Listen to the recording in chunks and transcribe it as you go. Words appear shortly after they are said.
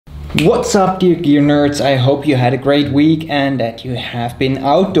What's up, dear gear nerds? I hope you had a great week and that you have been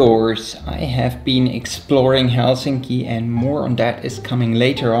outdoors. I have been exploring Helsinki and more on that is coming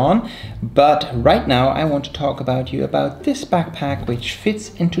later on. But right now I want to talk about this backpack which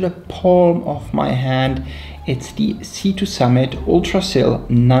fits into the palm of my hand. It's the C2 Summit Ultra-Sil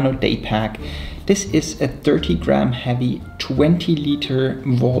Nano Daypack. This is a 30-gram heavy 20-liter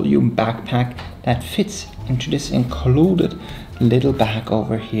volume backpack that fits into this included little bag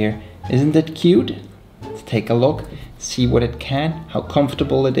over here. Isn't it cute? Let's take a look, see what it can, how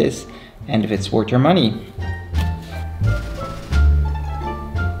comfortable it is, and if it's worth your money.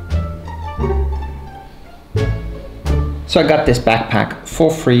 So I got this backpack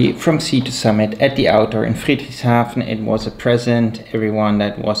for free from C2 Summit at the outdoor in Friedrichshafen. It was a present. Everyone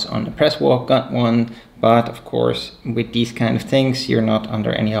that was on the press walk got one. But of course, with these kind of things, you're not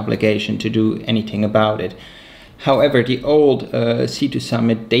under any obligation to do anything about it. However, the old C2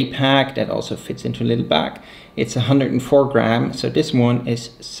 Summit Daypack that also fits into a little bag, it's 104 grams. So this one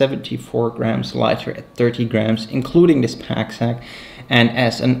is 74 grams lighter at 30 grams, including this pack sack. And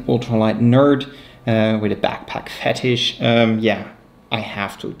as an ultralight nerd with a backpack fetish, yeah, I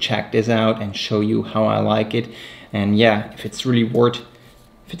have to check this out and show you how I like it. And yeah, if it's worth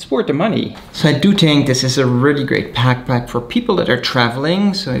the money. So I do think this is a really great backpack for people that are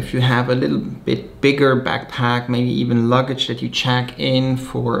traveling. So if you have a little bit bigger backpack, maybe even luggage that you check in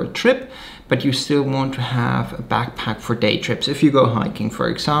for a trip, but you still want to have a backpack for day trips. If you go hiking, for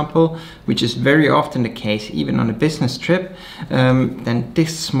example, which is very often the case, even on a business trip, then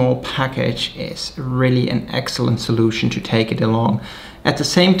this small package is really an excellent solution to take it along. At the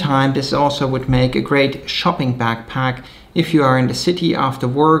same time, this also would make a great shopping backpack if you are in the city after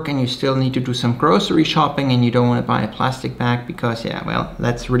work and you still need to do some grocery shopping and you don't want to buy a plastic bag because, yeah, well,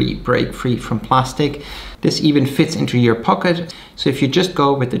 let's really break free from plastic. This even fits into your pocket. So if you just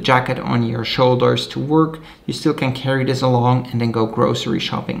go with the jacket on your shoulders to work, you still can carry this along and then go grocery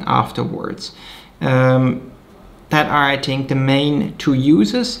shopping afterwards. That are, I think, the main two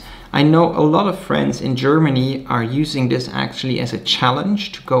uses. I know a lot of friends in Germany are using this actually as a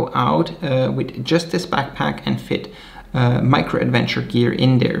challenge to go out with just this backpack and fit micro adventure gear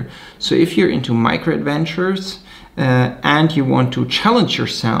in there. So if you're into micro adventures and you want to challenge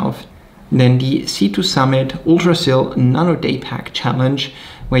yourself, then the C2 Summit Ultra-Sil Nano Daypack challenge,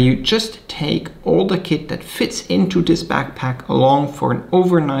 where you just take all the kit that fits into this backpack along for an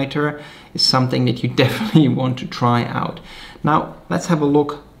overnighter, is something that you definitely want to try out. Now let's have a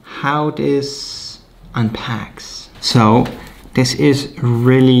look how this unpacks. So this is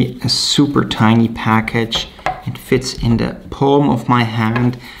really a super tiny package. It fits in the palm of my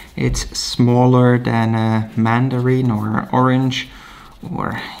hand. It's smaller than a mandarin or an orange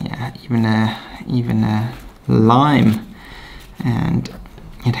or, yeah, even a lime. And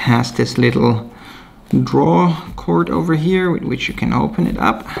it has this little draw cord over here with which you can open it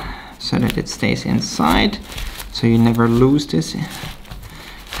up so that it stays inside, so you never lose this.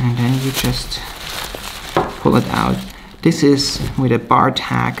 And then you just pull it out. This is with a bar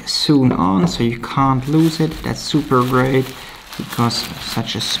tag sewn on, so you can't lose it. That's super great because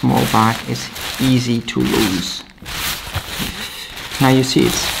such a small bag is easy to lose. Now you see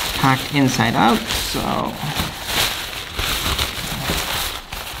it's packed inside out, so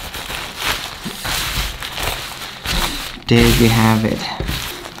there we have it.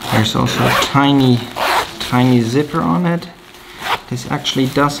 There's also a tiny zipper on it. This actually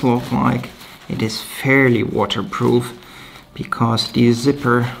does look like it is fairly waterproof because the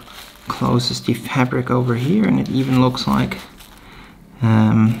zipper closes the fabric over here, and it even looks like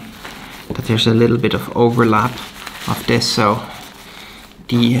that there's a little bit of overlap of this. So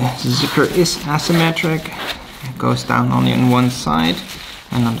the zipper is asymmetric. It goes down only on one side,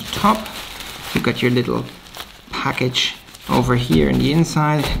 and on the top you got your little package over here in the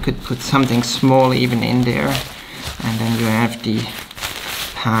inside. You could put something small even in there. And then you have the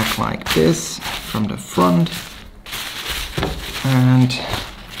pack like this from the front and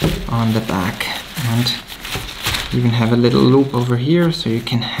on the back, and even have a little loop over here so you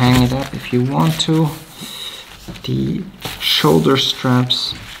can hang it up if you want to. The shoulder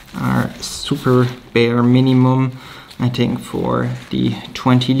straps are super bare minimum. I think for the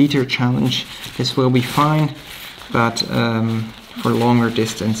 20-liter challenge this will be fine, but for longer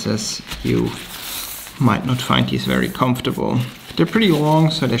distances you might not find these very comfortable. They're pretty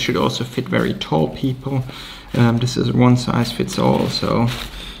long, so they should also fit very tall people. This is one size fits all, so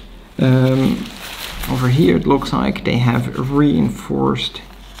over here it looks like they have reinforced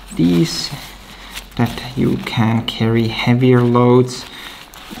these that you can carry heavier loads.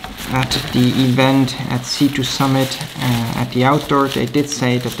 at the event at C2 Summit at the outdoor, they did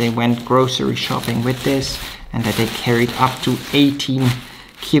say that they went grocery shopping with this and that they carried up to 18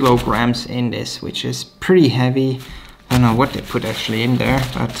 kilograms in this, which is pretty heavy. I don't know what they put actually in there,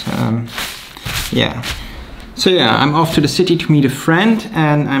 but yeah. So yeah, I'm off to the city to meet a friend,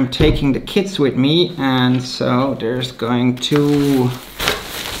 and I'm taking the kids with me, and so there's going two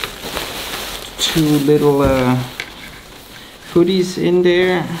little hoodies in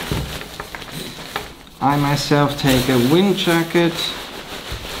there. I myself take a wind jacket,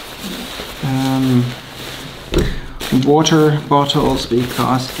 water bottles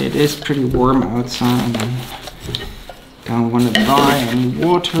because it is pretty warm outside and don't want to buy any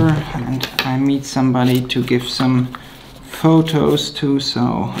water, and I meet somebody to give some photos to, so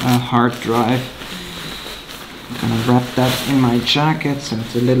a hard drive. I'm gonna wrap that in my jacket so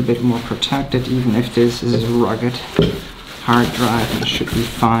it's a little bit more protected, even if this is a rugged hard drive, it should be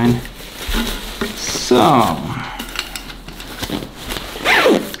fine. So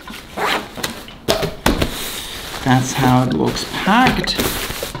that's how it looks packed.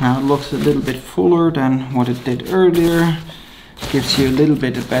 Now it looks a little bit fuller than what it did earlier. Gives you a little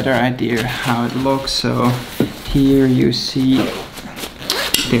bit a better idea how it looks. So here you see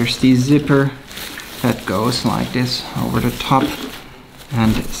there's the zipper that goes like this over the top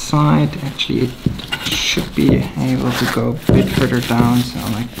and side. Actually it should be able to go a bit further down, so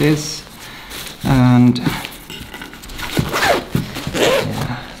like this. And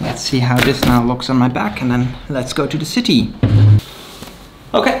yeah, let's see how this now looks on my back, and then let's go to the city.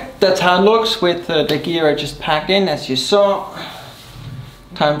 Okay, that's how it looks with the gear I just packed in, as you saw.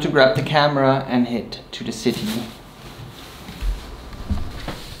 Time to grab the camera and head to the city.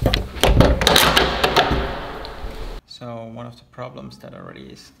 So one of the problems that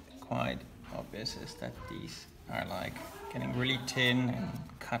already is quite obvious is that these are like getting really thin and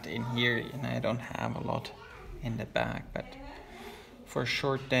cut in here, and I don't have a lot in the back, but for a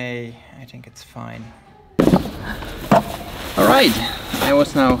short day I think it's fine. Alright, I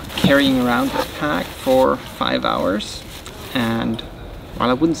was now carrying around this pack for 5 hours, and while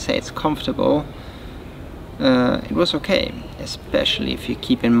I wouldn't say it's comfortable, it was okay, especially if you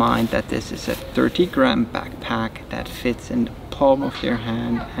keep in mind that this is a 30-gram backpack that fits in the palm of your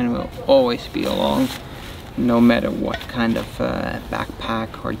hand and will always be along, no matter what kind of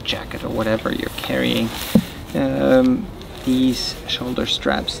backpack or jacket or whatever you're carrying. These shoulder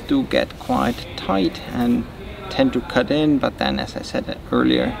straps do get quite tight and tend to cut in, but then, as I said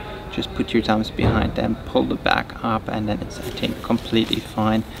earlier, just put your thumbs behind them, pull the back up, and then it's, I think, completely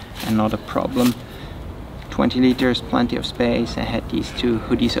fine and not a problem. 20 liters, plenty of space. I had these two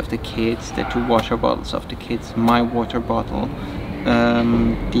hoodies of the kids, the two water bottles of the kids, my water bottle,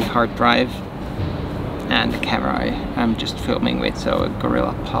 the hard drive, and the camera I'm just filming with, so a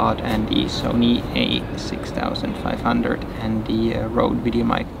Gorilla Pod and the Sony a6500 and the Rode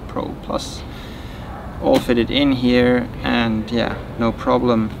VideoMic Pro Plus. All fitted in here, and yeah, no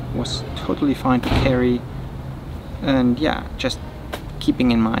problem, was totally fine to carry. And yeah, just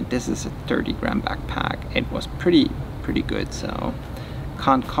keeping in mind this is a 30-gram backpack, it was pretty good. So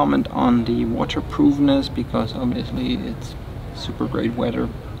can't comment on the waterproofness because obviously it's super great weather,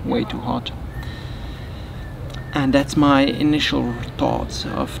 way too hot. And that's my initial thoughts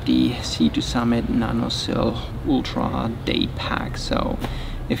of the C2 Summit Nano-Sil Ultra Daypack. So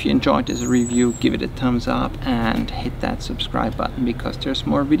if you enjoyed this review, give it a thumbs up and hit that subscribe button because there's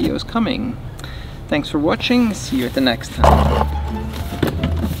more videos coming. Thanks for watching, see you at the next time.